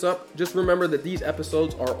wrap this up, just remember that these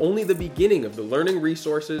episodes are only the beginning of the learning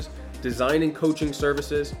resources, design and coaching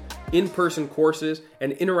services, in-person courses,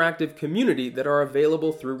 and interactive community that are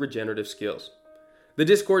available through Regenerative Skills. The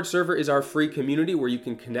Discord server is our free community where you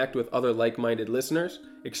can connect with other like-minded listeners,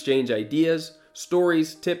 exchange ideas,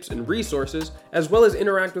 stories, tips, and resources, as well as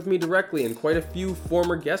interact with me directly and quite a few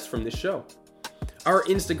former guests from this show. Our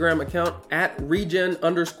Instagram account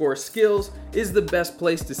 @regen_skills is the best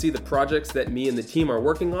place to see the projects that me and the team are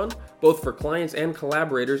working on, both for clients and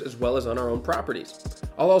collaborators, as well as on our own properties.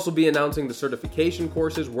 I'll also be announcing the certification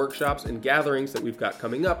courses, workshops, and gatherings that we've got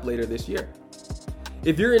coming up later this year.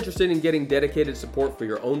 If you're interested in getting dedicated support for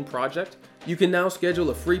your own project, you can now schedule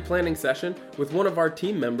a free planning session with one of our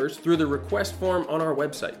team members through the request form on our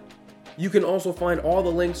website. You can also find all the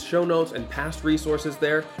links, show notes, and past resources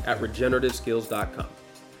there at regenerativeskills.com.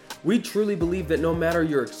 We truly believe that no matter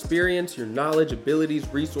your experience, your knowledge,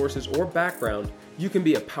 abilities, resources, or background, you can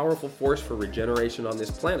be a powerful force for regeneration on this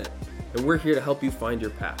planet, and we're here to help you find your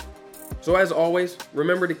path. So as always,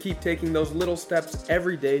 remember to keep taking those little steps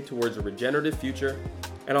every day towards a regenerative future,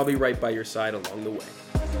 and I'll be right by your side along the way.